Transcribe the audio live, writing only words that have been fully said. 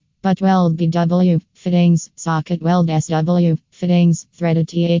Butt weld BW, fittings, socket weld SW, fittings, threaded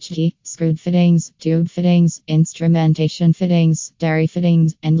THT, screwed fittings, tube fittings, instrumentation fittings, dairy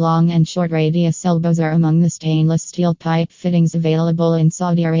fittings, and long and short radius elbows are among the stainless steel pipe fittings available in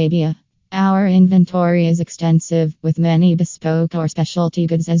Saudi Arabia. Our inventory is extensive, with many bespoke or specialty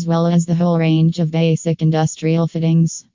goods as well as the whole range of basic industrial fittings.